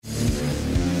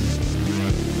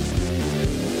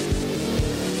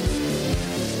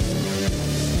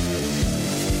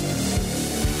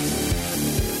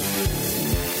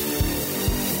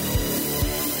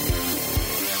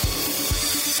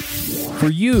For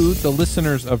you, the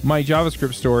listeners of My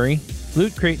JavaScript Story,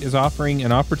 Loot Crate is offering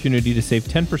an opportunity to save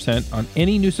 10% on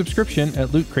any new subscription at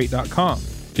lootcrate.com.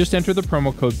 Just enter the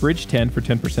promo code BRIDGE10 for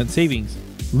 10% savings.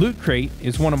 Loot Crate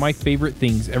is one of my favorite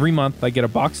things. Every month I get a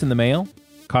box in the mail,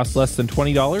 costs less than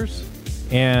 $20,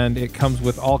 and it comes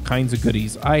with all kinds of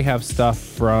goodies. I have stuff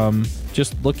from,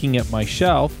 just looking at my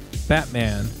shelf,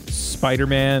 Batman,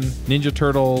 Spider-Man, Ninja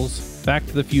Turtles, Back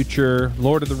to the Future,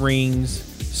 Lord of the Rings,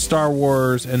 Star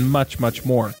Wars, and much, much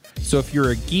more. So if you're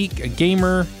a geek, a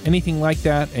gamer, anything like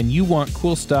that, and you want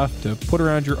cool stuff to put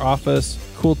around your office,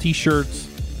 cool t-shirts,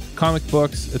 comic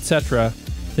books, etc.,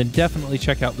 then definitely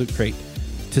check out Loot Crate.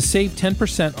 To save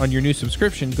 10% on your new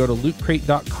subscription, go to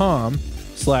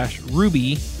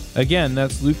lootcrate.com/Ruby. Again,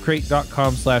 that's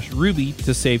lootcrate.com/Ruby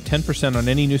to save 10% on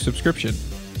any new subscription.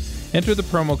 Enter the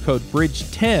promo code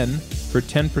BRIDGE10 for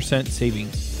 10%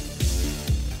 savings.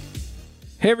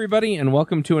 Hey everybody, and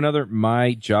welcome to another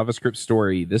My JavaScript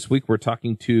Story. This week we're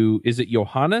talking to, is it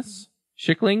Johannes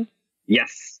Schickling?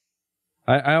 Yes.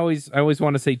 I always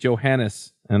want to say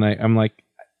Johannes, and I'm like,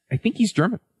 I think he's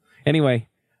German. Anyway,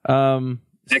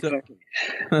 Exactly.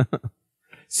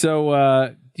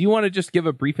 So do you want to just give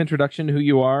a brief introduction to who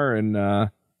you are? And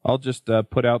I'll just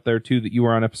put out there too that you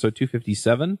were on episode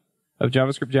 257 of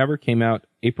JavaScript Jabber, came out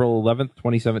April 11th,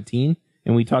 2017,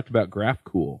 and we talked about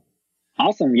GraphCool.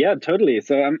 Awesome. Yeah, totally.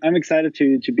 So I'm excited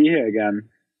to be here again.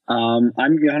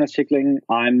 I'm Johannes Schickling.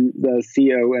 I'm the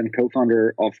CEO and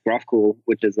co-founder of GraphCool,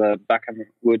 which is a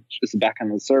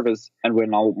backend service, and we're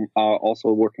now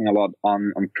also working a lot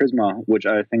on Prisma, which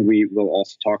I think we will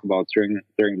also talk about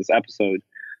during this episode.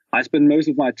 I spend most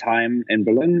of my time in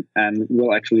Berlin and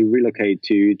will actually relocate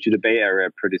to the Bay Area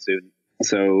pretty soon.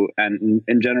 So, and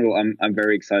in general, I'm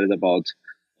very excited about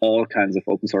all kinds of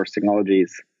open source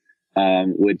technologies,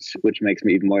 which makes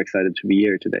me even more excited to be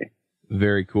here today.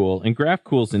 Very cool. And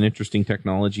GraphCool is an interesting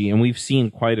technology, and we've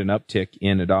seen quite an uptick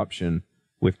in adoption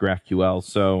with GraphQL.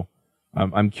 So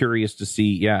I'm curious to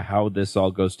see, how this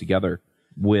all goes together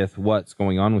with what's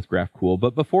going on with GraphCool.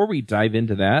 But before we dive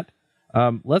into that,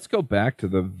 let's go back to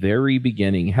the very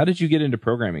beginning. How did you get into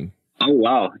programming? Oh,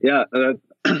 wow. Yeah,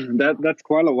 that's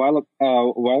quite a while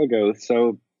ago.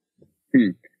 So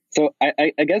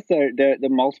I guess there are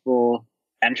multiple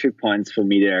entry points for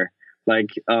me there.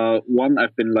 Like one,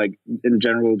 I've been like in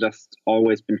general just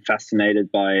always been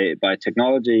fascinated by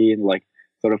technology, and like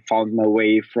sort of found my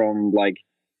way from like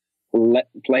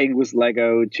playing with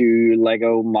Lego to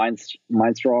Lego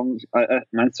Mindstorms, I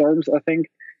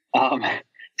think.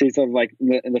 So sort of like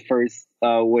in the first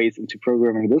ways into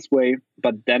programming this way,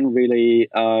 but then really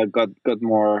got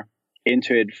more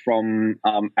into it from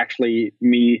actually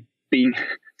me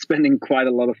spending quite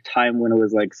a lot of time when I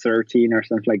was like 13 or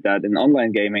something like that in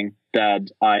online gaming, that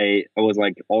I was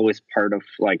like always part of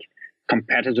like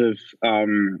competitive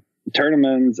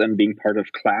tournaments and being part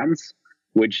of clans,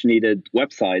 which needed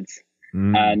websites.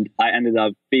 And I ended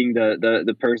up being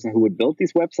the person who would build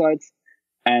these websites.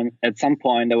 And at some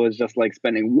point I was just like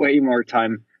spending way more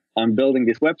time on building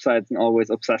these websites and always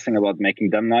obsessing about making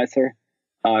them nicer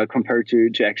compared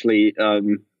to actually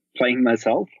playing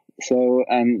myself. So,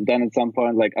 and then at some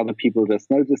point, like other people just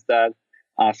noticed that,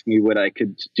 asked me whether I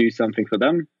could do something for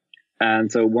them.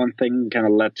 And so one thing kind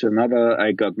of led to another.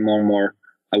 I got more and more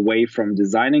away from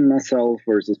designing myself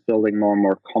versus building more and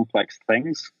more complex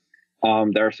things.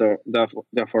 Therefore,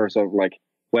 sort of like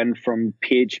went from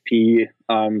PHP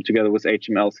together with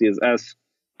HTML, CSS,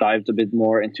 dived a bit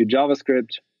more into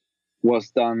JavaScript,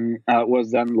 was then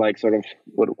like sort of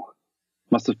what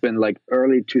must have been like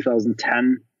early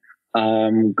 2010.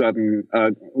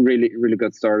 Really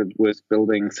got started with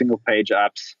building single page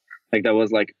apps. Like that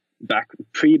was like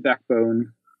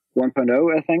pre-Backbone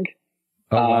 1.0, I think.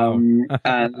 Oh, wow. And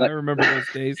I remember those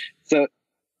days. So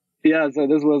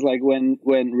this was like when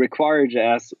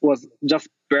Require.js was just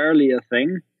barely a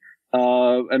thing,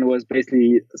 and was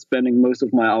basically spending most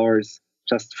of my hours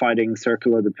just fighting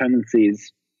circular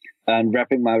dependencies and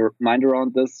wrapping my mind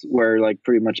around this, where like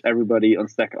pretty much everybody on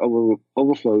Stack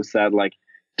Overflow said like,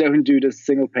 don't do this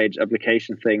single page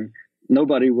application thing.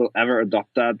 Nobody will ever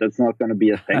adopt that. That's not going to be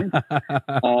a thing.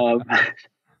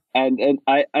 And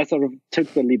I sort of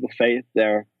took the leap of faith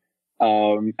there,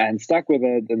 and stuck with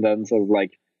it. And then sort of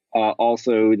like,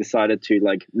 also decided to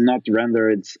like not render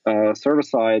it server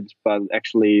side, but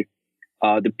actually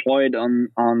deploy it on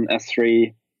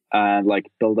S3 and like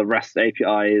build a REST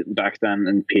API back then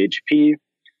in PHP.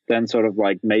 Then sort of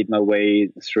like made my way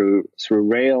through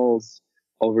Rails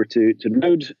over to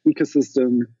Node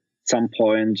ecosystem. Some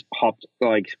point hopped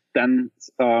like then.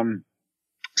 So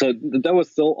that was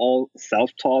still all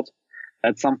self-taught.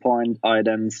 At some point, I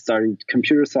then studied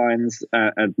computer science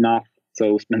and math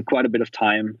So spent quite a bit of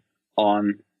time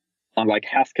on like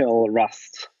Haskell,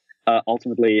 Rust.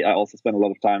 Ultimately, I also spent a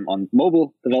lot of time on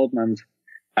mobile development,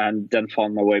 and then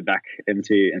found my way back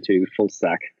into full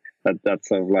stack. That's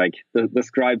sort of like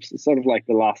describes sort of like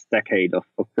the last decade of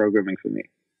programming for me.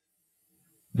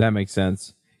 That makes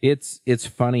sense. It's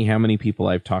funny how many people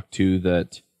I've talked to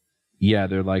that, yeah,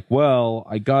 they're like, well,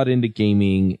 I got into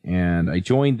gaming and I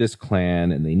joined this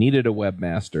clan and they needed a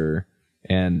webmaster,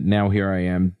 and now here I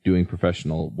am doing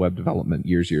professional web development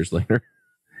years later.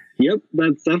 Yep,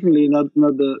 that's definitely not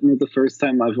the first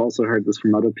time I've also heard this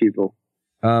from other people.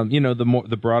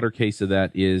 The broader case of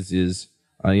that is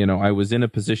I was in a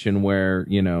position where,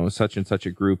 such and such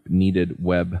a group needed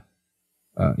needed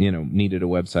a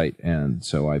website, and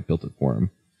so I built it for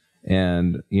them.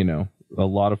 And, a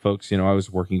lot of folks, I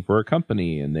was working for a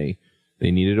company and they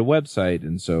needed a website,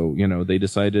 and so, they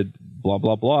decided blah,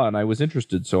 blah, blah, and I was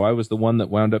interested, so I was the one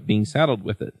that wound up being saddled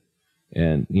with it.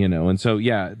 And, and so,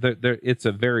 yeah, it's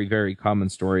a very, very common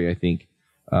story, I think.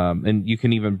 And you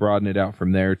can even broaden it out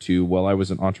from there to, well, I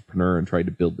was an entrepreneur and tried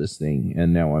to build this thing,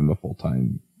 and now I'm a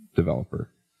full-time developer.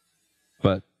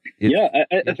 But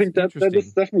I think that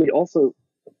is definitely also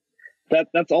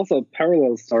that's also a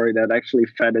parallel story that actually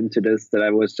fed into this, that I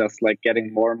was just like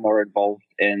getting more and more involved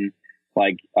in,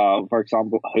 like, for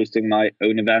example, hosting my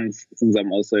own events, since I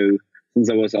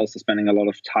was also spending a lot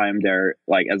of time there,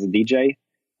 like as a DJ,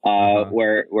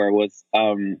 where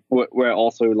I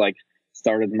also like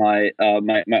started my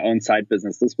my own side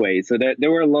business this way. So there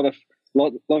were a lot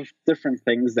of different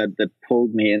things that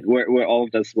pulled me in, where all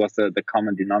of this was the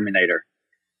common denominator.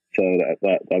 So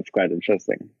that's quite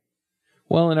interesting.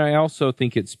 Well, and I also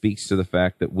think it speaks to the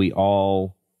fact that we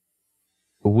all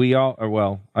are,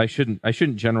 well, I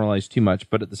shouldn't generalize too much,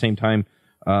 but at the same time,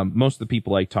 most of the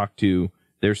people I talk to,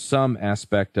 there's some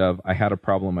aspect of, I had a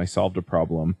problem, I solved a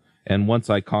problem, and once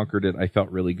I conquered it, I felt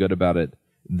really good about it,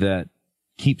 that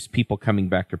keeps people coming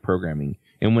back to programming.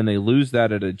 And when they lose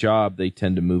that at a job, they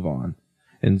tend to move on.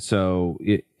 And so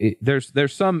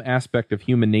there's some aspect of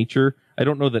human nature. I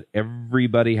don't know that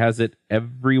everybody has it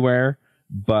everywhere,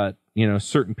 but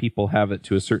certain people have it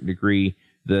to a certain degree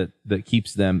that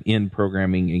keeps them in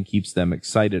programming and keeps them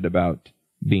excited about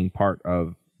being part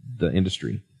of the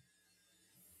industry.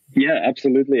 Yeah,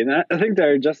 absolutely. And I think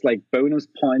there are just like bonus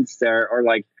points there, or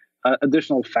like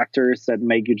additional factors that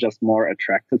make you just more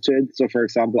attracted to it. So for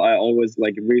example, I always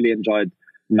like really enjoyed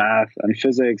math and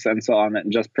physics and so on,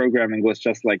 and just programming was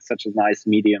just like such a nice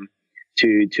medium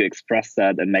to express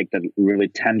that and make that really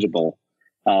tangible.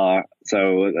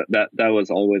 So that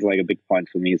was always like a big point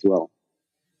for me as well.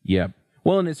 Yeah.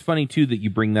 Well, and it's funny too that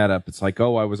you bring that up. It's like,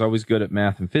 oh, I was always good at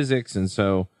math and physics, and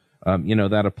so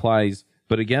that applies.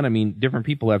 But again, I mean, different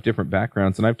people have different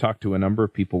backgrounds, and I've talked to a number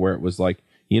of people where it was like,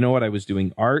 I was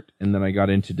doing art, and then I got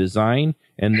into design,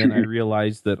 and then I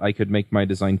realized that I could make my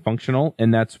design functional,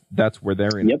 and that's where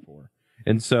they're in it for.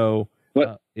 And so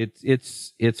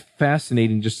it's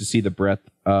fascinating just to see the breadth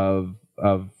of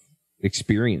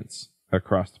experience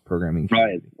across the programming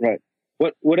community. Right.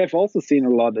 What I've also seen a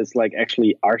lot is like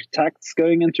actually architects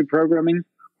going into programming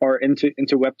or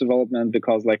into web development,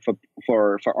 because like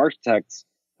for architects,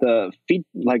 the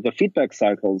feedback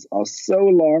cycles are so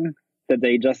long that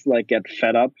they just like get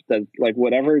fed up that like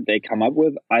whatever they come up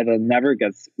with either never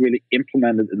gets really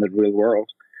implemented in the real world,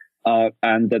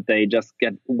 and that they just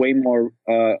get way more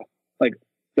like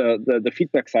the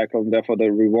feedback cycle, and therefore the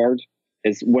reward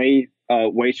is way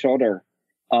shorter,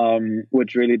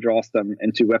 which really draws them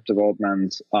into web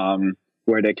development,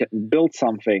 where they can build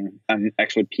something and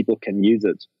actually people can use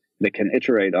it, they can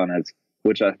iterate on it,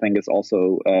 which I think is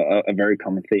also a very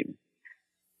common theme.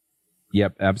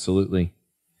 Yep, absolutely.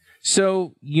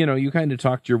 So, you kind of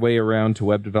talked your way around to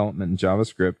web development and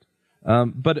JavaScript.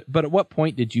 But at what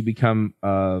point did you become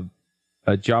a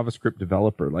JavaScript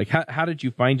developer? Like, how did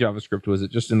you find JavaScript? Was it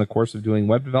just in the course of doing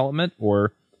web development,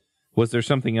 or was there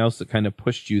something else that kind of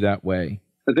pushed you that way?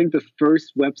 I think the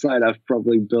first website I've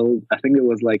probably built, I think it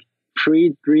was like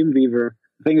pre-Dreamweaver.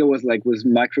 I think it was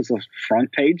Microsoft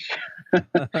Front Page,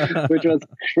 which was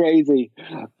crazy.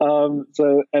 Then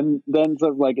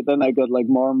I got like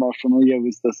more and more familiar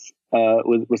with this,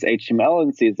 with HTML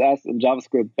and CSS and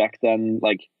JavaScript back then.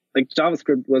 Like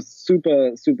JavaScript was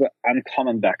super, super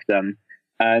uncommon back then.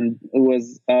 And it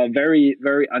was very,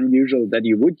 very unusual that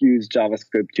you would use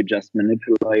JavaScript to just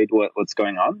manipulate what's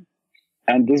going on.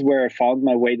 And this is where I found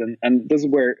my way. And this is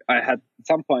where I had at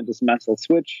some point this mental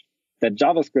switch that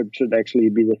JavaScript should actually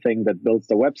be the thing that builds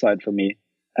the website for me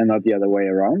and not the other way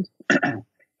around.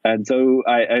 And so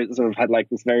I sort of had like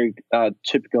this very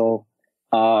typical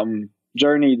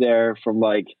journey there from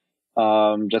like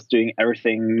just doing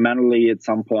everything manually at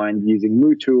some point using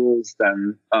MooTools,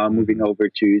 then moving over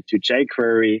to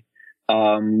jQuery,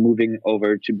 moving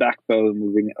over to Backbone,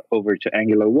 moving over to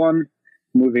Angular 1,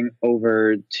 moving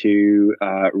over to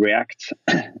React.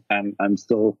 And I'm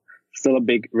still a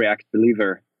big React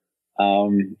believer.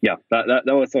 That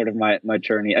was sort of my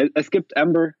journey. I skipped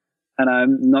Ember, and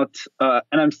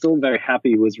I'm still very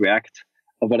happy with React,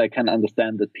 but I can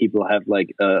understand that people have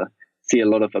see a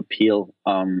lot of appeal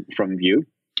from Vue.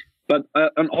 But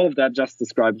and all of that just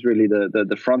describes really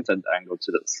the front end angle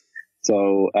to this.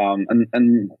 So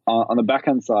and on the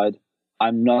backend side,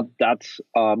 I'm not that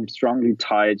strongly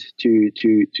tied to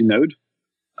Node.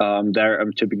 There,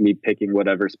 I'm typically picking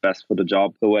whatever's best for the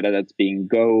job. So whether that's being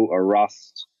Go or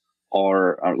Rust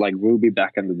or like Ruby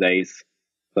back in the days.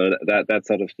 So that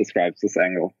sort of describes this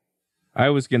angle. I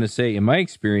was going to say, in my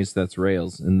experience, that's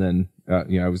Rails. And then,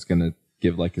 I was going to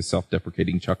give like a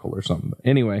self-deprecating chuckle or something. But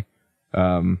anyway,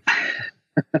 because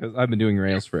I've been doing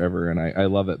Rails forever and I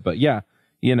love it. But yeah,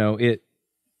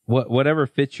 whatever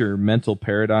fits your mental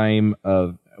paradigm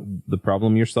of the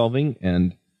problem you're solving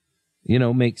and,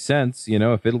 makes sense,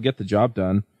 if it'll get the job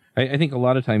done. I think a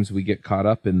lot of times we get caught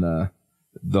up in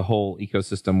the whole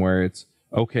ecosystem where it's,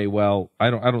 okay, well, I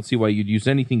don't see why you'd use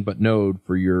anything but Node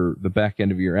for the back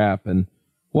end of your app. And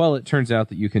well, it turns out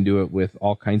that you can do it with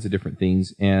all kinds of different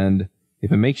things. And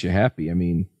if it makes you happy, I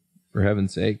mean, for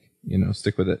heaven's sake,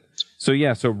 stick with it. So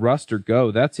yeah, so Rust or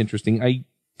Go, that's interesting.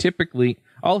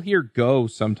 I'll hear Go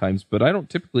sometimes, but I don't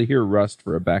typically hear Rust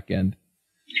for a back end.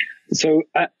 So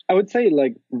I would say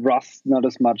like Rust, not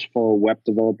as much for web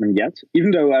development yet,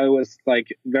 even though I was I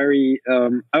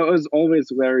was always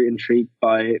very intrigued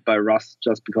by Rust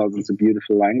just because it's a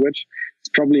beautiful language. It's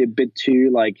probably a bit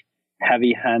too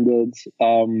heavy-handed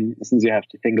since you have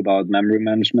to think about memory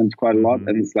management quite a lot. Mm-hmm.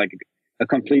 And it's like a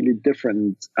completely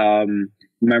different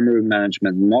memory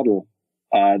management model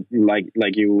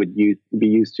like you would be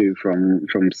used to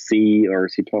from C or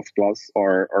C++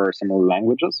 or some other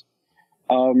languages.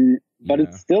 But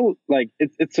it's still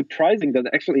it's surprising that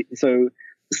actually, so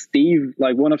Steve,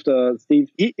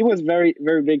 he was very,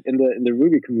 very big in the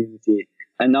Ruby community,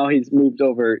 and now he's moved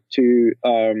over to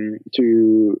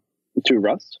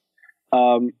Rust.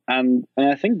 And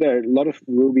I think there are a lot of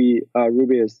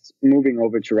Rubyists moving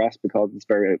over to Rust because it's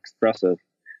very expressive.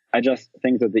 I just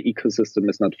think that the ecosystem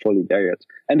is not fully there yet.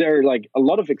 And there are a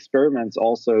lot of experiments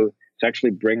also to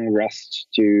actually bring Rust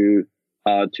to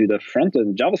the front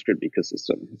end JavaScript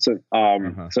ecosystem. So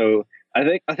so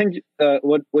I think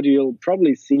what you'll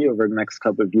probably see over the next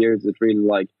couple of years is really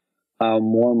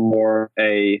more and more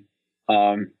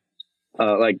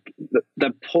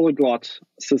the polyglot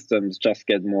systems just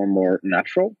get more and more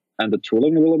natural, and the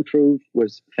tooling will improve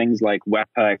with things like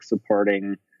Webpack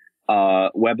supporting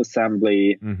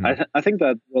WebAssembly. Mm-hmm. I think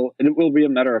that it will be a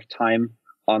matter of time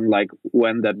on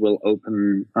when that will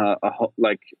open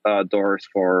doors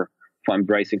for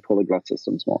embracing polyglot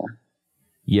systems more.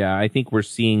 Yeah, I think we're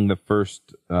seeing the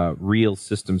first real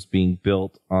systems being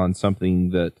built on something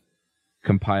that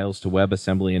compiles to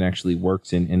WebAssembly and actually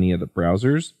works in any of the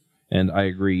browsers. And I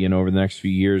agree, over the next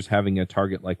few years, having a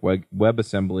target like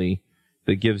WebAssembly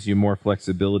that gives you more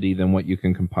flexibility than what you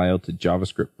can compile to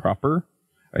JavaScript proper,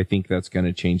 I think that's going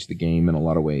to change the game in a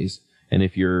lot of ways. And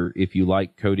if you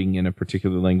like coding in a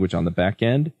particular language on the back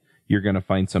end, you're going to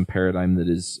find some paradigm that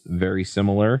is very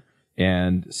similar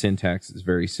and syntax is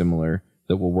very similar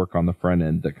that will work on the front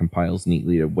end that compiles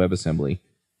neatly to WebAssembly.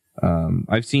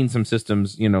 I've seen some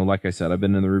systems, like I said, I've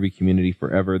been in the Ruby community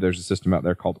forever. There's a system out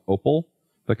there called Opal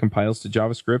that compiles to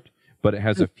JavaScript, but it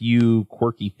has a few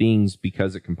quirky things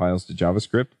because it compiles to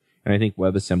JavaScript. And I think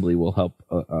WebAssembly will help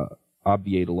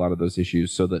obviate a lot of those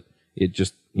issues so that it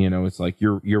just, it's like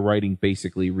you're writing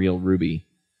basically real Ruby,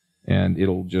 and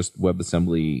it'll just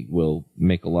WebAssembly will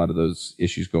make a lot of those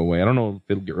issues go away. I don't know if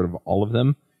it'll get rid of all of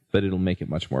them, but it'll make it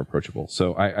much more approachable.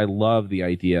 So I love the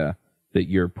idea that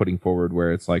you're putting forward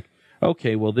where it's like,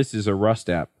 okay, well, this is a Rust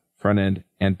app, front end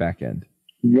and back end.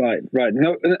 Right.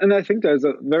 No, and I think there's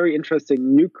a very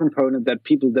interesting new component that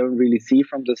people don't really see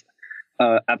from this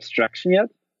abstraction yet.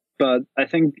 But I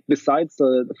think besides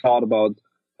the thought about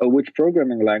which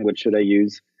programming language should I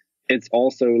use, it's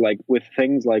also with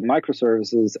things like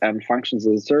microservices and functions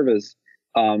as a service,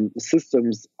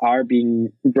 systems are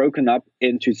being broken up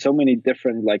into so many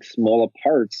different smaller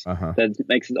parts that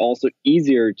makes it also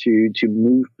easier to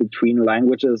move between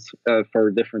languages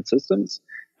for different systems.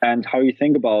 And how you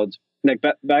think about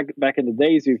back in the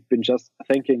days, you've been just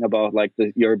thinking about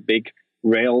your big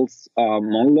Rails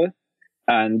monolith,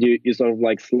 and you sort of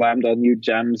slammed on new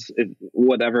gems,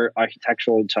 whatever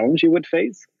architectural challenge you would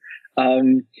face.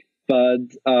 But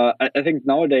I think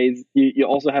nowadays you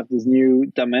also have this new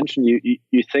dimension.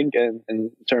 You think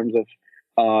in terms of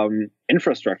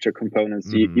infrastructure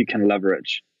components you can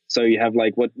leverage. So you have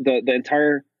like what the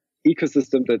entire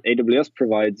ecosystem that AWS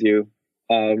provides you,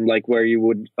 like where you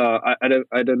would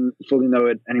I don't fully know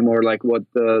it anymore, like what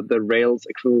the Rails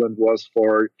equivalent was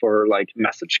for like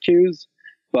message queues,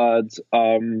 but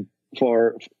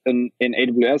for in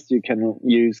AWS you can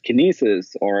use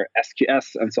Kinesis or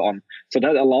SQS and so on. So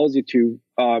that allows you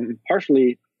to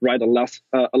partially write a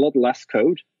lot less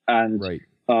code and Right.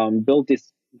 build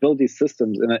these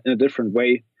systems in a different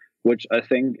way, which I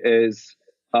think is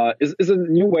a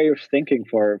new way of thinking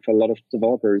for a lot of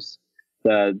developers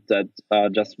that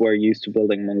just were used to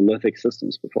building monolithic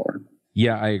systems before.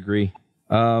 Yeah, I agree.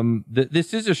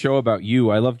 This is a show about you.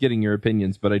 I love getting your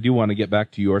opinions, but I do want to get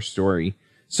back to your story.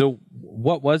 So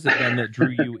what was it then that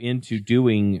drew you into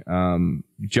doing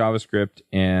JavaScript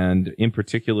and in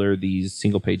particular these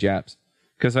single page apps?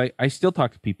 Because I still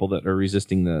talk to people that are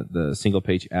resisting the single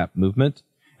page app movement.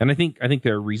 And I think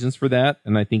there are reasons for that.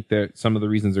 And I think that some of the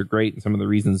reasons are great and some of the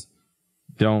reasons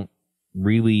don't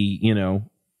really,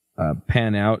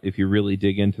 pan out if you really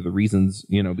dig into the reasons,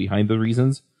 behind the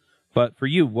reasons. But for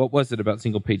you, what was it about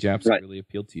single page apps that really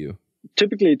appealed to you?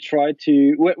 Typically try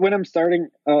to, when I'm starting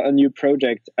a new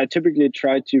project, I typically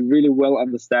try to really well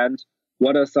understand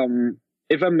what are some,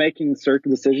 if I'm making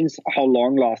certain decisions, how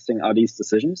long lasting are these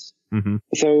decisions? Mm-hmm.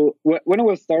 So when I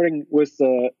was starting with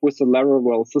the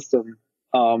Laravel system,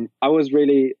 I was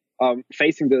really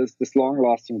facing this long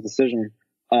lasting decision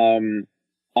on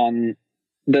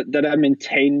that I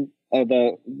maintain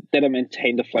the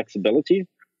flexibility.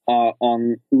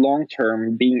 On long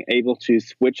term, being able to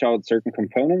switch out certain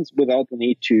components without the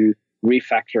need to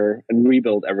refactor and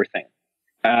rebuild everything.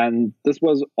 And this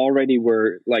was already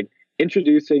where like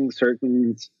introducing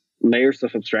certain layers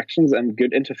of abstractions and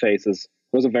good interfaces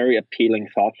was a very appealing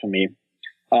thought for me.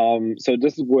 So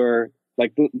this is where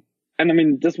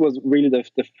this was really the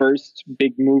first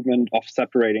big movement of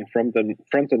separating from the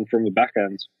front end from the back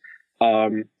end.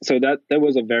 So that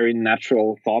was a very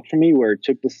natural thought for me, where it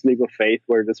took this leap of faith,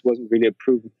 where this wasn't really a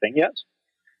proven thing yet.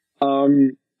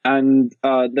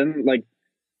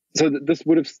 This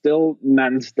would have still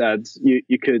meant that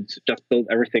you could just build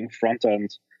everything front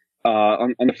end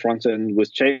on the front end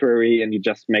with jQuery, and you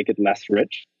just make it less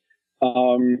rich.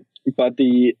 But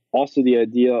the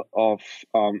idea of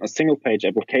a single page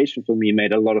application for me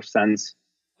made a lot of sense.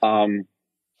 From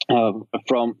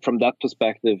that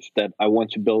perspective, that I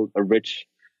want to build a rich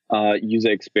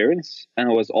user experience, and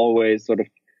I was always sort of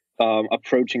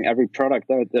approaching every product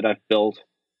that I've built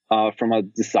from a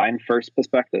design first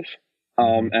perspective.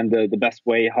 And the best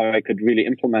way how I could really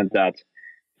implement that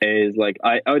is like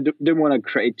I didn't want to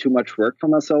create too much work for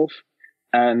myself,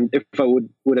 and if I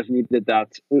would have needed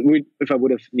that, if I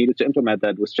would have needed to implement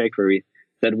that with jQuery,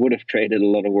 that would have created a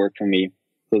lot of work for me.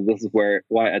 So this is why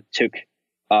I took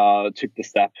the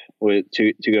step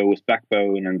to go with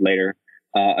Backbone, and later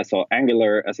I saw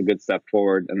Angular as a good step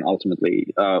forward, and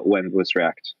ultimately went with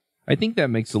React. I think that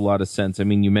makes a lot of sense. I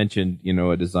mean, you mentioned,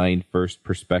 a design first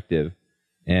perspective.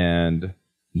 And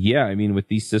yeah, I mean, with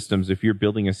these systems, if you're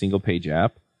building a single page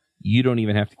app, you don't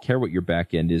even have to care what your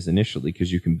back end is initially,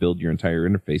 because you can build your entire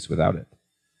interface without it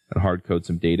and hard code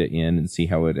some data in and see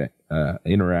how it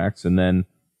interacts, and then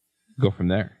go from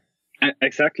there.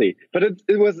 Exactly. But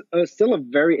it was still a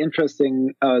very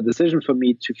interesting decision for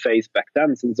me to face back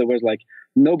then, since there was like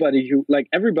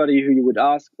everybody who you would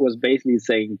ask was basically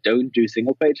saying, don't do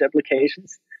single page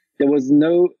applications. There was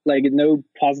no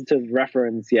positive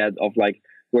reference yet of like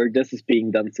where this is being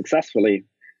done successfully.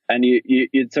 And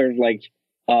you'd sort of like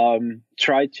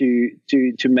try to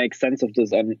make sense of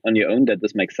this on your own, that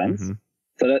this makes sense. Mm-hmm.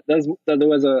 So that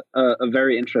was a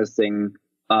very interesting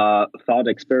thought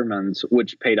experiment,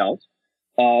 which paid out.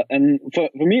 And for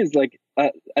me, it's like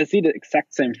I see the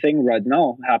exact same thing right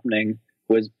now happening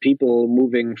with people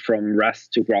moving from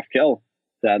REST to GraphQL.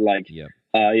 That like,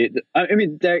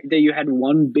 there you had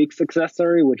one big success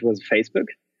story, which was Facebook.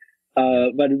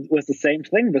 But it was the same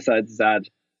thing besides that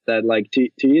like two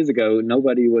years ago,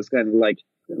 nobody was kind of like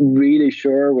really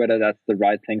sure whether that's the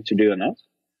right thing to do or not.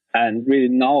 And really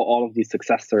now all of these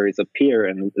success stories appear,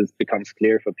 and it becomes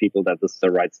clear for people that this is the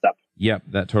right step. Yep,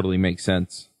 that totally makes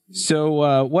sense.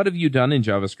 So what have you done in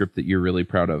JavaScript that you're really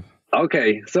proud of?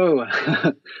 Okay, so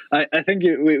I think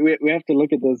we have to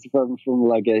look at this from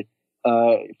like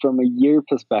from a year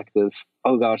perspective.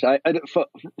 Oh gosh,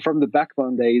 from the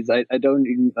Backbone days, I don't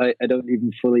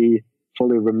even fully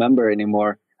remember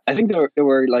anymore. I think there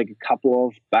were like a couple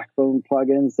of Backbone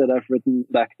plugins that I've written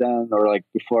back then, or like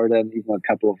before then, even a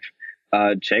couple of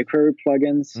jQuery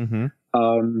plugins. Mm-hmm.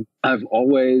 I've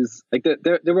always like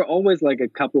there were always like a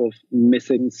couple of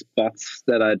missing spots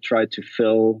that I tried to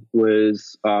fill with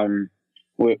some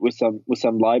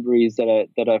libraries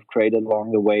that I've created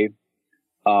along the way.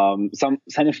 Some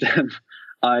of them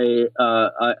I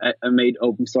made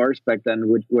open source back then,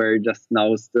 which were just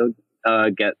now still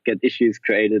get issues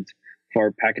created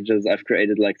for packages I've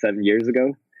created like 7 years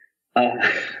ago.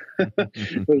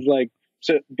 It was like,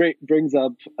 so brings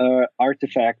up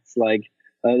artifacts like.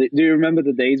 Do you remember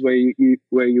the days where you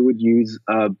would use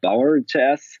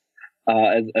Bower.js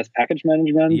as package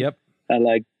management? Yep. And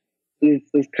like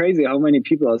it's crazy how many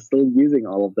people are still using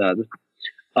all of that.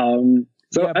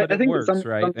 So yeah, but I think it works,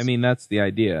 right? I mean, that's the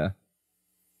idea,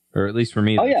 or at least for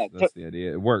me, that's the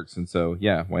idea. It works, and so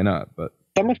yeah, why not? But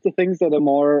some of the things that are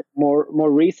more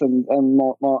recent and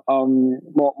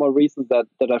more recent that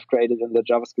I've created in the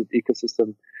JavaScript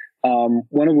ecosystem.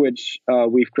 One of which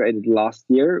we've created last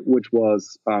year, which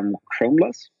was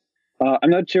Chromeless.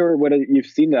 I'm not sure whether you've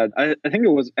seen that. I think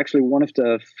it was actually one of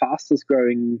the fastest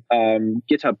growing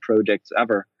GitHub projects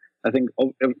ever. I think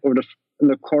in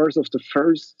the course of the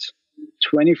first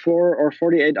 24 or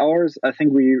 48 hours, I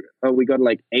think we got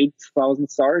like 8,000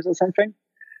 stars or something,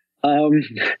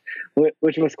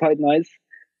 which was quite nice.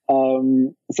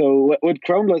 So what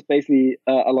Chromeless basically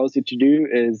allows you to do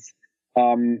is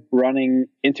running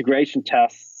integration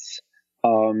tests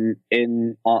on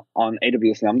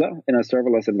AWS Lambda in a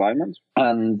serverless environment.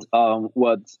 And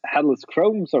what Headless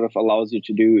Chrome sort of allows you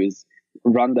to do is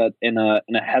run that in a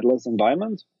headless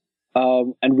environment.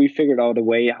 And we figured out a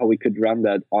way how we could run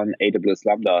that on AWS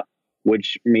Lambda,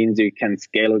 which means you can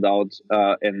scale it out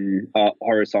in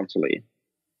horizontally.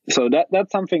 So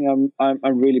that's something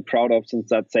I'm really proud of, since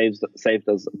that saved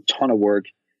us a ton of work,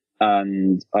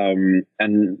 and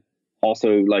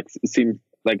also like it seems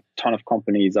like a ton of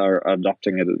companies are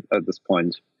adopting it at this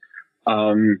point.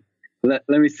 Let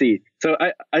me see. So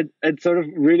I'd sort of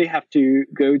really have to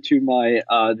go to my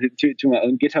to my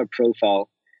own GitHub profile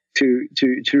to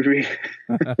really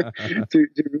to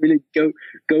really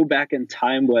go back in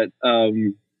time what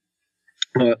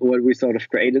we sort of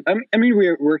created. I mean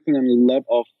we're working on a lot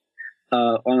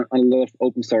of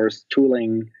open source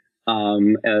tooling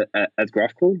at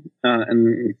GraphQL,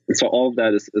 and so all of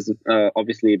that is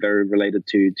obviously very related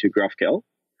to GraphQL.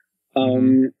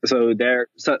 So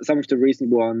some of the recent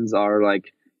ones are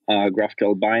like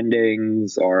GraphQL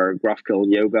bindings or GraphQL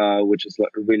Yoga, which is a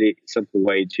really simple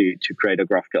way to create a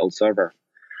GraphQL server.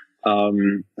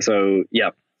 So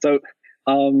yeah. So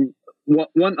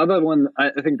one other one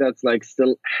I think that's like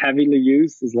still heavily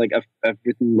used is like I've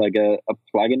written like a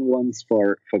plugin once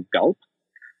for Gulp,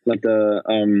 like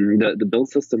the build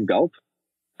system Gulp,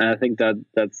 and I think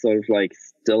that's sort of like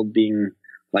still being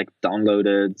like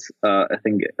downloaded I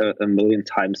think a million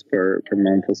times per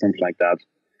month or something like that,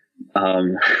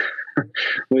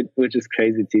 which is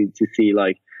crazy to see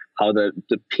like how the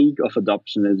peak of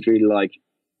adoption is really like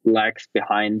lags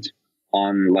behind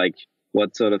on like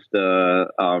what sort of the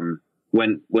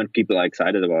when people are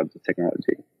excited about the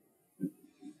technology.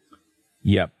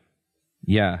 Yep.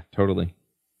 Yeah, totally.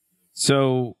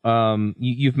 So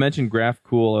you've mentioned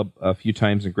GraphQL a few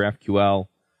times in GraphQL.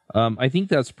 I think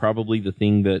that's probably the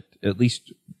thing that, at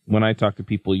least when I talk to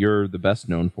people, you're the best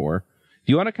known for.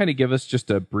 Do you want to kind of give us just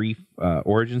a brief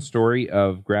origin story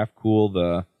of GraphQL,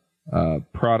 the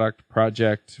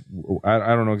project?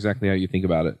 I don't know exactly how you think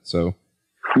about it. So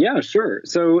yeah, sure.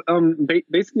 So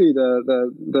basically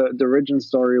the origin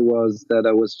story was that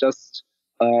I was just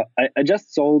I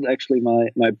just sold actually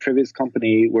my previous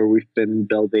company where we've been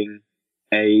building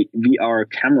a VR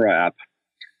camera app.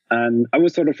 And I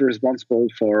was sort of responsible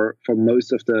for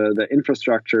most of the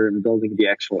infrastructure and building the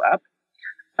actual app.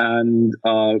 And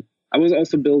I was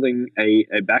also building a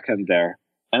backend there.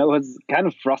 And I was kind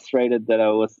of frustrated that I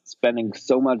was spending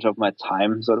so much of my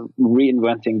time sort of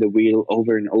reinventing the wheel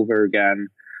over and over again,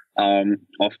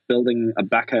 of building a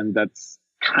backend that's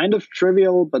kind of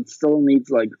trivial, but still needs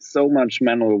like so much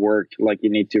manual work. Like you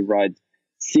need to write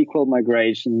SQL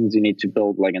migrations, you need to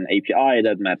build like an API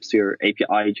that maps your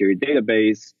API to your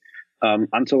database,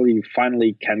 until you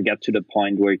finally can get to the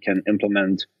point where you can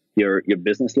implement your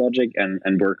business logic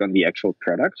and work on the actual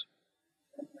product.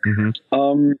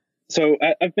 So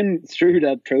I've been through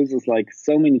that process like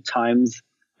so many times.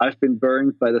 I've been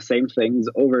burned by the same things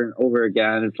over and over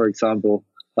again. For example,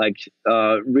 like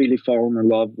really fallen in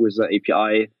love with the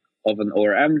API of an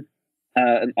ORM,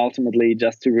 and ultimately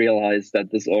just to realize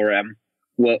that this ORM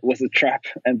was a trap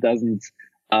and doesn't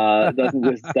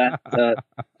withstand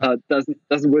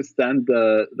doesn't withstand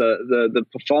the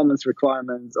performance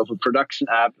requirements of a production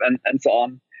app and so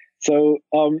on. So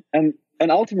and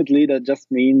ultimately that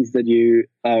just means that you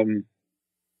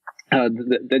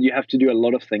that you have to do a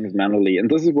lot of things manually. And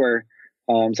this is where,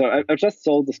 so I've just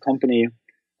sold this company,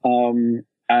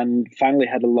 and finally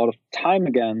had a lot of time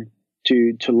again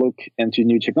to look into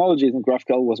new technologies, and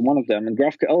GraphQL was one of them. And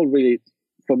GraphQL really,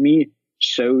 for me,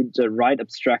 showed the right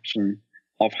abstraction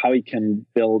of how you can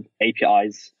build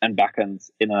APIs and backends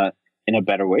in a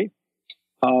better way.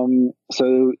 And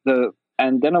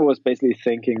then I was basically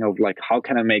thinking of like, how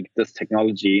can I make this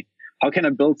technology? How can I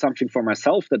build something for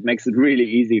myself that makes it really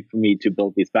easy for me to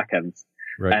build these backends,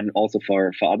 Right. and also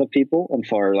for other people and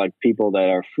for like people that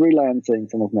are freelancing,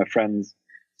 some of my friends.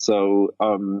 So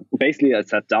basically, I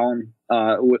sat down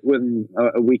within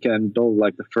a weekend, built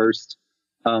like the first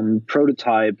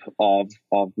prototype of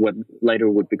what later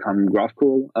would become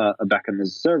GraphQL, a backend as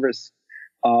a service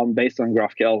based on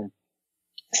GraphQL.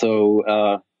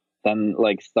 So then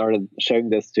like started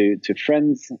showing this to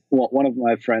friends. One of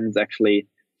my friends actually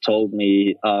told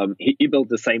me he built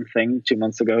the same thing 2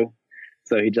 months ago.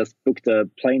 So he just booked a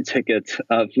plane ticket,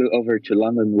 flew over to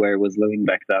London where he was living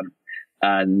back then.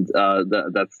 And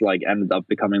that's like ended up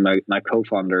becoming my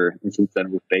co-founder. And since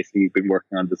then, we've basically been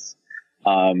working on this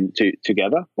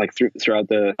together, like throughout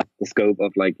the scope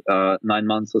of like 9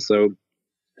 months or so.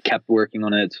 Kept working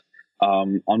on it,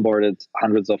 onboarded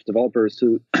hundreds of developers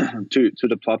to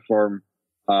the platform,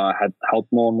 had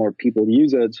helped more and more people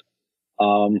use it,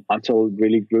 until it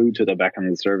really grew to the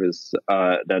backend service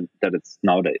that it's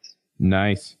nowadays.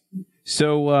 Nice.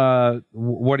 So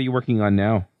what are you working on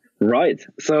now? Right.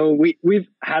 So we've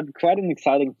had quite an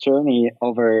exciting journey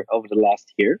over the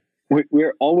last year.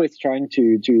 We're always trying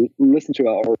to listen to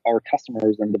our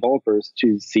customers and developers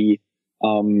to see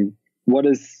what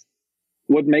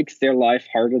makes their life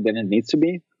harder than it needs to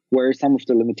be, where are some of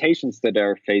the limitations that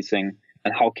they're facing,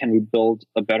 and how can we build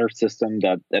a better system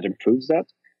that improves that.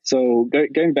 So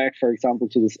going back, for example,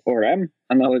 to this ORM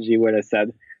analogy where I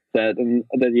said that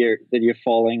you're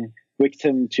falling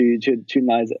victim to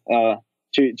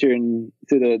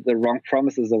the wrong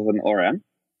promises of an ORM.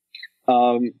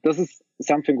 This is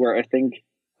something where I think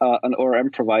an ORM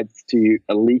provides to you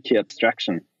a leaky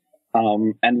abstraction,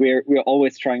 and we're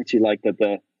always trying to like that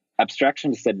the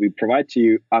abstractions that we provide to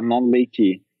you are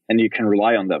non-leaky and you can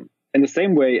rely on them. In the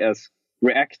same way as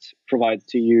React provides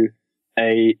to you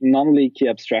a non-leaky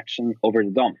abstraction over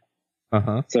the DOM.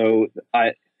 Uh-huh. So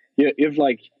you've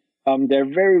like there are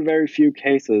very, very few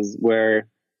cases where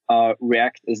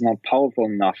React is not powerful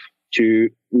enough to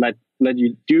let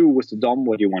you do with the DOM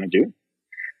what you want to do.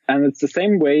 And it's the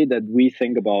same way that we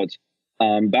think about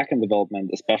backend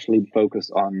development, especially focus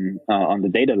on the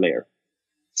data layer.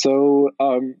 So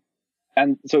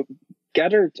so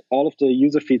gathered all of the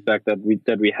user feedback that we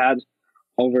had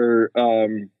over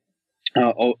the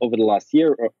last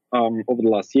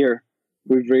year.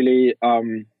 We've really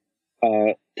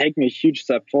taken a huge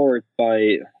step forward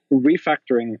by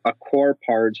refactoring a core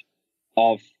part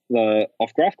of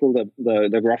GraphQL,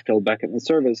 the GraphQL backend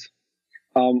service,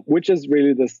 which is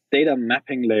really this data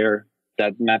mapping layer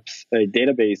that maps a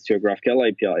database to a GraphQL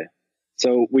API.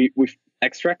 So we've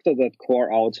extracted that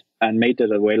core out and made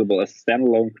it available as a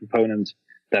standalone component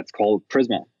that's called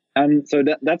Prisma. And so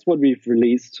that's what we've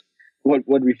released, what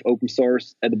we've open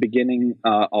sourced at the beginning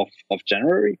of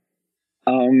January.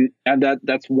 And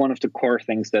that's one of the core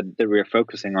things that we're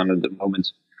focusing on at the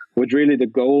moment, with really the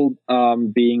goal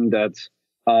being that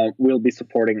we'll be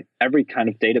supporting every kind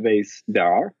of database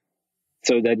there are,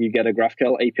 so that you get a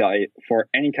GraphQL API for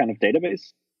any kind of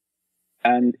database,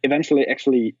 and eventually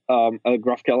actually a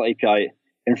GraphQL API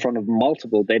in front of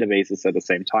multiple databases at the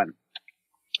same time.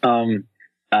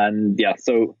 And yeah,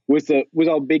 so with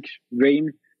our big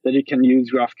dream that you can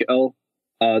use GraphQL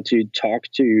to talk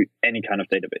to any kind of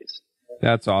database.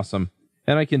 That's awesome.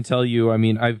 And I can tell you, I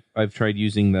mean, I've tried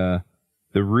using the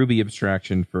Ruby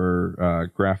abstraction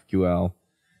for GraphQL,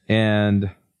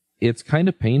 and it's kind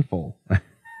of painful.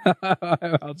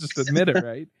 I'll just admit it,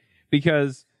 right?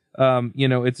 Because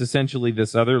it's essentially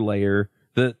this other layer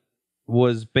that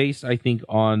was based, I think,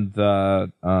 on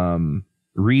the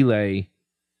Relay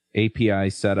API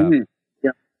setup. Mm-hmm.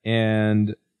 Yeah.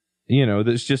 And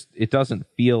there's just, it doesn't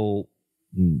feel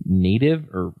native,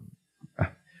 or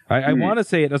I want to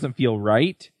say it doesn't feel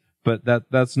right, but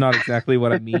that's not exactly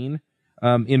what I mean.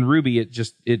 In Ruby,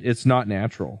 it's not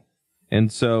natural.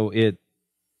 And so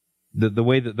the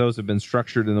way that those have been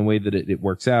structured and the way that it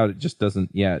works out, it just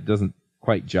doesn't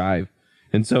quite jive.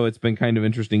 And so it's been kind of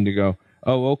interesting to go,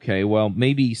 oh, okay, well,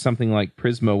 maybe something like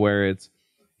Prisma, where it's,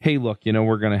 hey, look,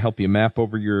 we're going to help you map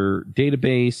over your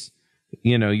database.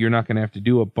 You're not going to have to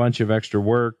do a bunch of extra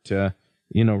work to,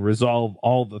 resolve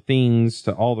all the things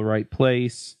to all the right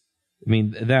place. I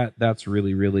mean, that's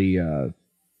really, really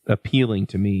appealing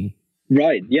to me.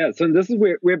 Right. Yeah. So this is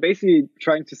where we're basically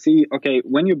trying to see, okay,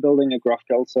 when you're building a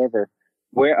GraphQL server,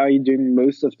 where are you doing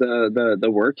most of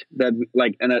the work that,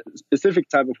 like, and a specific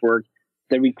type of work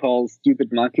that we call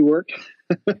stupid monkey work.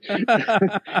 So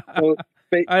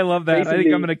I love that. I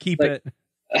think I'm going to keep it.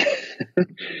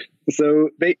 So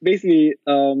basically,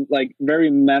 like very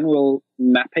manual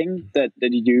mapping that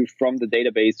you do from the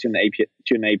database to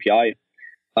an API,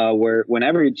 where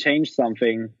whenever you change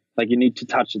something, like you need to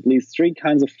touch at least 3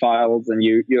 kinds of files, and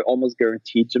you're almost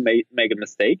guaranteed to make a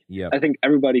mistake. Yep. I think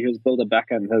everybody who's built a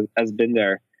backend has been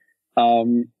there.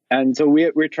 And so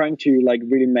we're trying to like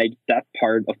really make that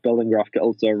part of building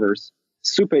GraphQL servers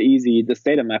super easy, this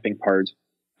data mapping part,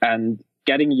 and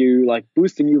getting you like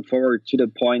boosting you forward to the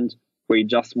point where you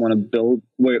just want to build,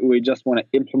 where you just want to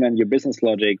implement your business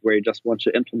logic, where you just want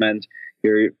to implement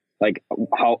your like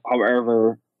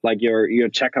however like your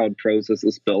checkout process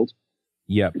is built.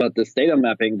 Yeah. But this data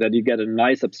mapping, that you get a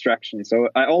nice abstraction. So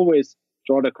I always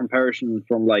draw the comparison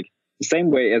from like the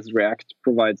same way as React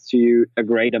provides to you a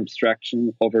great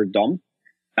abstraction over DOM.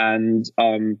 And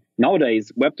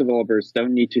nowadays, web developers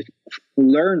don't need to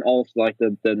learn all of like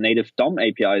the native DOM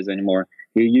APIs anymore.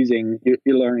 You're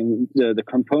learning the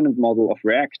component model of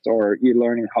React, or you're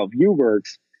learning how Vue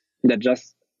works. That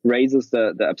just raises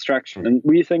the abstraction. And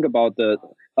we think about the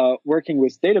working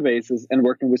with databases and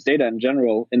working with data in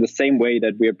general in the same way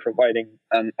that we are providing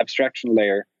an abstraction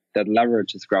layer that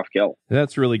leverages GraphQL.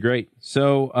 That's really great.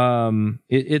 So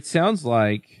it sounds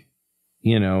like,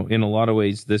 in a lot of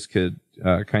ways, this could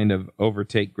kind of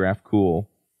overtake GraphQL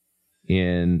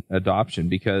in adoption,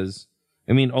 because,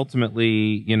 I mean,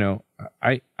 ultimately,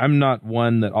 I'm not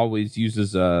one that always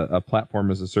uses a platform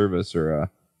as a service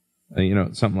or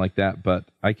something like that, but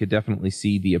I could definitely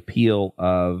see the appeal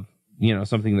of,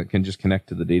 something that can just connect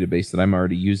to the database that I'm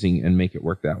already using and make it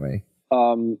work that way.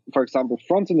 For example,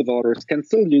 front-end developers can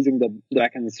still using the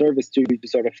backend service to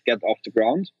sort of get off the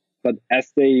ground. But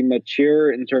as they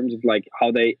mature in terms of like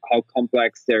how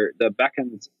complex the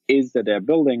backend is that they're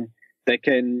building, they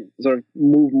can sort of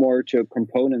move more to a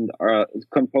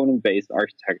component-based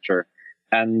architecture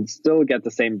and still get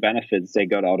the same benefits they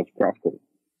got out of GraphQL.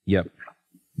 Yep.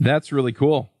 That's really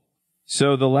cool.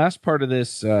 So the last part of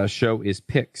this show is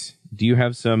picks. Do you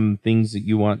have some things that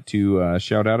you want to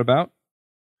shout out about?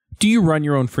 Do you run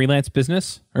your own freelance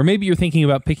business? Or maybe you're thinking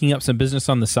about picking up some business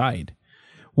on the side?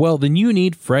 Well, then you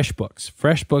need FreshBooks.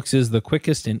 FreshBooks is the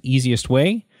quickest and easiest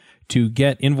way to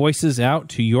get invoices out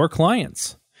to your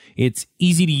clients. It's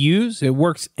easy to use. It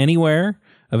works anywhere,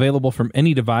 available from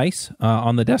any device,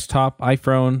 on the desktop,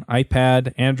 iPhone,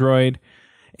 iPad, Android,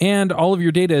 and all of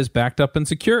your data is backed up and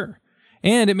secure.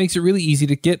 And it makes it really easy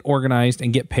to get organized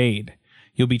and get paid.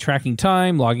 You'll be tracking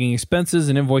time, logging expenses,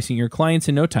 and invoicing your clients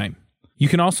in no time. You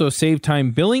can also save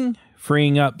time billing,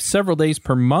 freeing up several days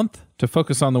per month to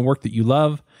focus on the work that you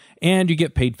love, and you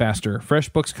get paid faster.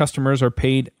 FreshBooks customers are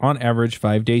paid on average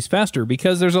 5 days faster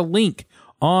because there's a link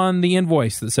on the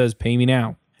invoice that says pay me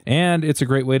now. And it's a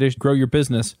great way to grow your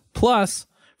business. Plus,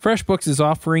 FreshBooks is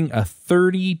offering a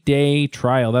 30-day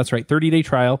trial. That's right, 30-day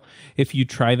trial if you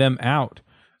try them out.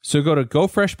 So go to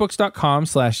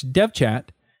gofreshbooks.com/devchat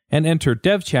and enter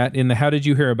devchat in the How Did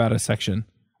You Hear About Us section.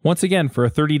 Once again, for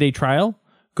a 30-day trial,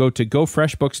 go to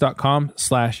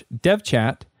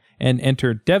gofreshbooks.com/devchat and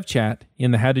enter devchat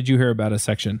in the How Did You Hear About Us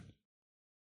section.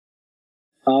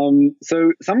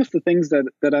 So some of the things that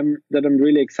I'm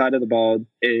really excited about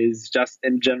is just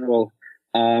in general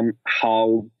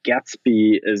how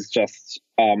Gatsby is just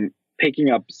picking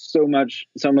up so much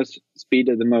speed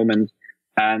at the moment,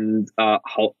 and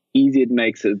how easy it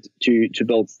makes it to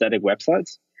build static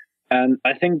websites. And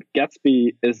I think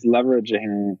Gatsby is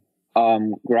leveraging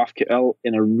GraphQL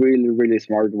in a really, really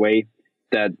smart way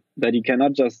that you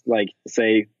cannot just like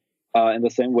say in the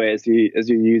same way as you're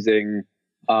using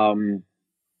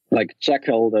like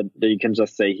Jekyll, that you can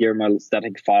just say, here are my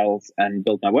static files and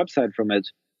build my website from it.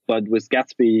 But with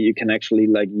Gatsby, you can actually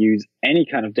like use any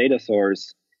kind of data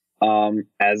source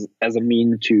as a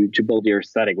mean to build your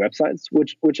static websites,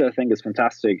 which I think is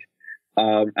fantastic.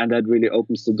 And that really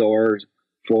opens the door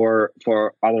for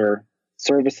other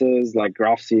services like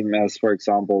GraphCMS, for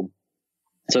example.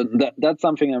 So that's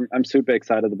something I'm super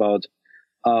excited about.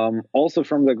 Also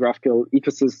from the GraphQL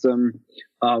ecosystem,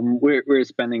 we're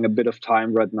spending a bit of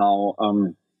time right now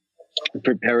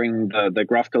preparing the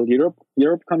GraphQL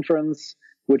Europe conference,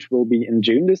 which will be in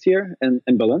June this year in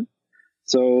Berlin.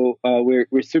 So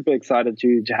we're super excited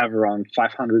to have around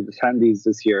 500 attendees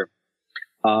this year.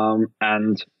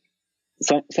 And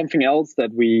something else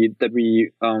that we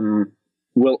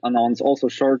will announce also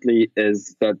shortly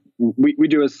is that we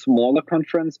do a smaller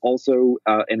conference also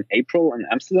in April in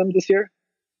Amsterdam this year.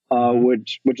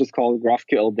 which is called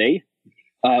GraphQL Day.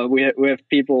 We have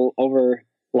people over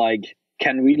like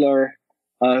Ken Wheeler,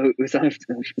 who some of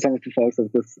the folks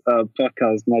of this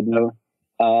podcast might know,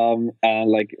 and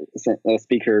like a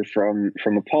speaker from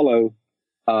Apollo.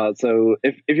 So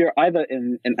if you're either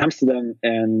in Amsterdam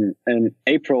in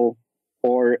April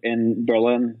or in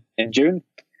Berlin in June,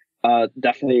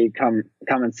 definitely come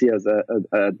and see us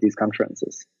at these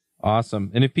conferences. Awesome.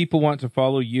 And if people want to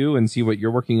follow you and see what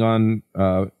you're working on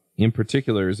in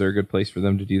particular, is there a good place for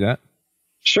them to do that?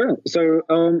 Sure. So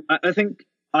I think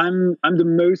I'm the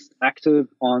most active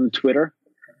on Twitter.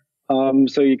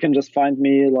 So you can just find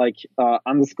me like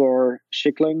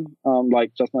 _Schickling,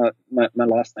 like just my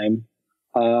last name,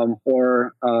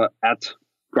 or at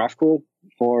GraphQL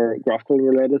for GraphQL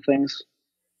related things.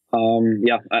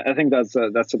 I think that's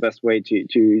the best way to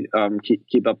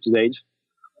keep up to date.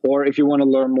 Or if you want to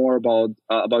learn more about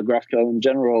GraphQL in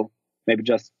general, maybe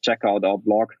just check out our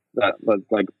blog. That's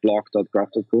like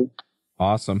blog.graph.cool.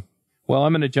 Awesome. Well,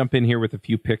 I'm going to jump in here with a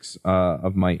few picks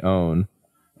of my own.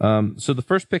 So the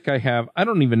first pick I have, I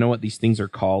don't even know what these things are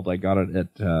called. I got it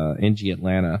at NG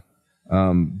Atlanta.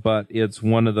 But it's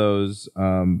one of those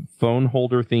phone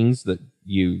holder things that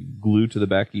you glue to the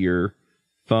back of your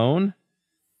phone.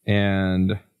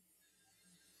 And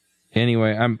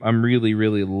anyway, I'm really,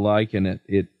 really liking it.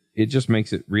 It just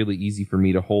makes it really easy for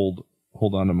me to hold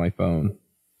onto my phone.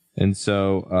 And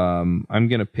so I'm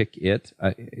going to pick it.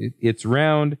 It's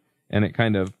round and it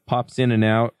kind of pops in and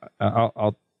out.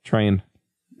 I'll try and,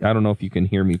 I don't know if you can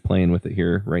hear me playing with it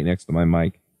here right next to my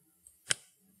mic.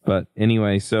 But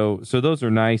anyway, so those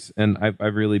are nice, and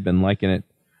I've really been liking it.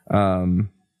 And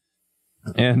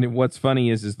what's funny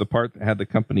is the part that had the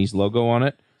company's logo on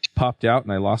it popped out,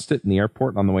 and I lost it in the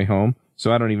airport on the way home.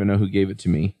 So I don't even know who gave it to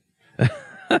me.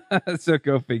 So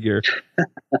go figure.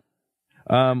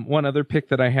 One other pick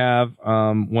that I have,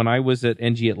 when I was at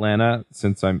NG Atlanta,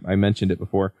 since I mentioned it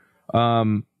before,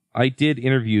 I did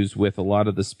interviews with a lot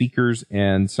of the speakers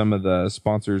and some of the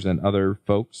sponsors and other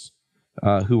folks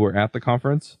who were at the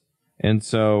conference. And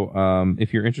so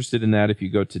if you're interested in that, if you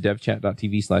go to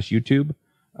devchat.tv/YouTube,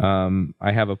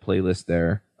 I have a playlist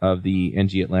there of the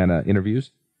NG Atlanta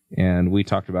interviews, and we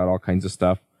talked about all kinds of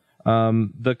stuff.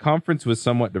 The conference was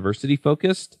somewhat diversity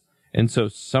focused, and so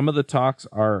some of the talks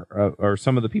or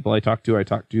some of the people I talked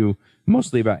to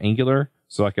mostly about Angular.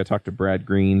 So like I talked to Brad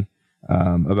Green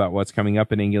about what's coming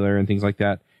up in Angular and things like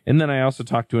that. And then I also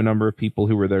talked to a number of people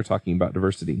who were there talking about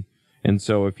diversity. And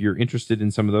so if you're interested in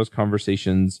some of those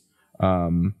conversations,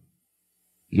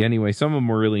 anyway, some of them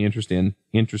were really interesting.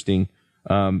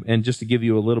 And just to give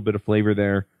you a little bit of flavor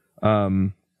there,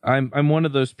 I'm one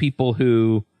of those people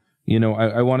who,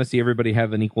 I want to see everybody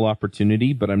have an equal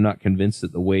opportunity, but I'm not convinced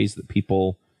that the ways that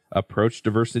people approach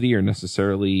diversity are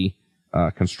necessarily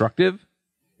constructive.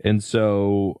 And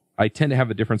so I tend to have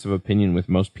a difference of opinion with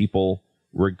most people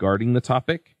regarding the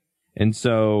topic. And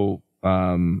so,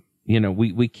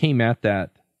 we came at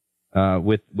that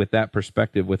with that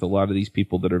perspective with a lot of these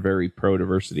people that are very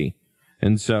pro-diversity.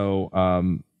 And so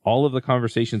all of the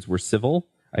conversations were civil.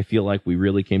 I feel like we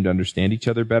really came to understand each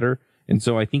other better. And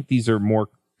so I think these are more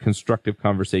constructive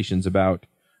conversations about,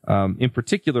 in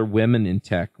particular, women in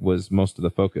tech was most of the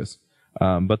focus.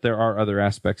 But there are other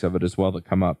aspects of it as well that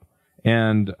come up.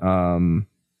 And,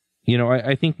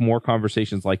 I think more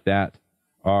conversations like that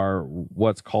are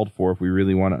what's called for if we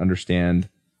really want to understand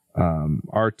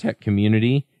our tech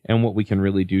community and what we can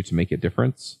really do to make a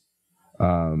difference.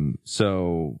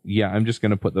 So yeah, I'm just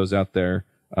going to put those out there.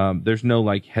 There's no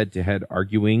like head-to-head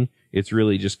arguing. It's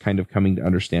really just kind of coming to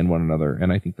understand one another.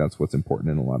 And I think that's what's important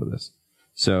in a lot of this.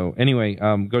 So anyway,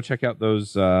 go check out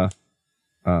those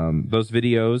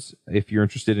videos if you're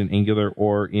interested in Angular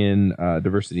or in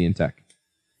diversity in tech.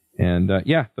 And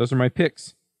those are my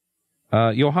picks.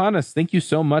 Johannes, thank you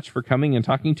so much for coming and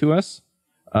talking to us.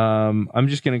 I'm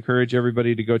just going to encourage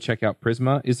everybody to go check out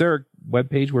Prisma. Is there a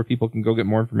webpage where people can go get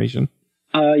more information?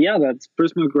 That's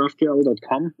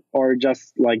prismagraphql.com, or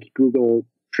just like Google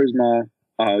Prisma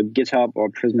GitHub or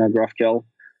Prisma GraphQL.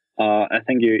 I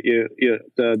think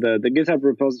the GitHub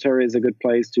repository is a good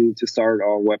place to start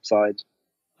our website.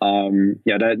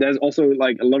 There's also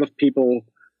like a lot of people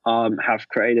have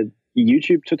created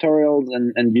YouTube tutorials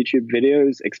and YouTube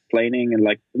videos explaining and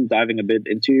like diving a bit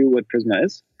into what Prisma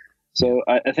is. So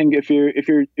I think if you're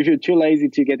too lazy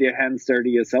to get your hands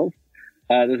dirty yourself,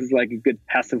 this is like a good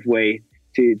passive way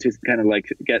to kind of like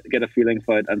get a feeling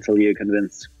for it until you're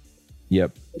convinced.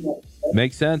 Yep,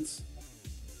 makes sense.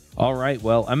 All right,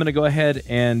 well, I'm going to go ahead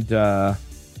and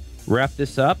wrap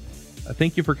this up.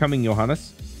 Thank you for coming,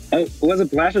 Johannes. It was a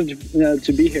pleasure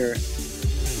to be here.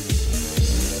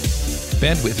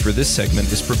 Bandwidth for this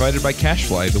segment is provided by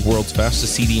CacheFly, the world's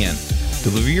fastest CDN.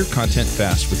 Deliver your content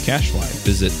fast with CacheFly.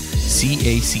 Visit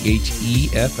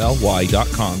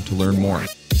CACHEFLY.com to learn more.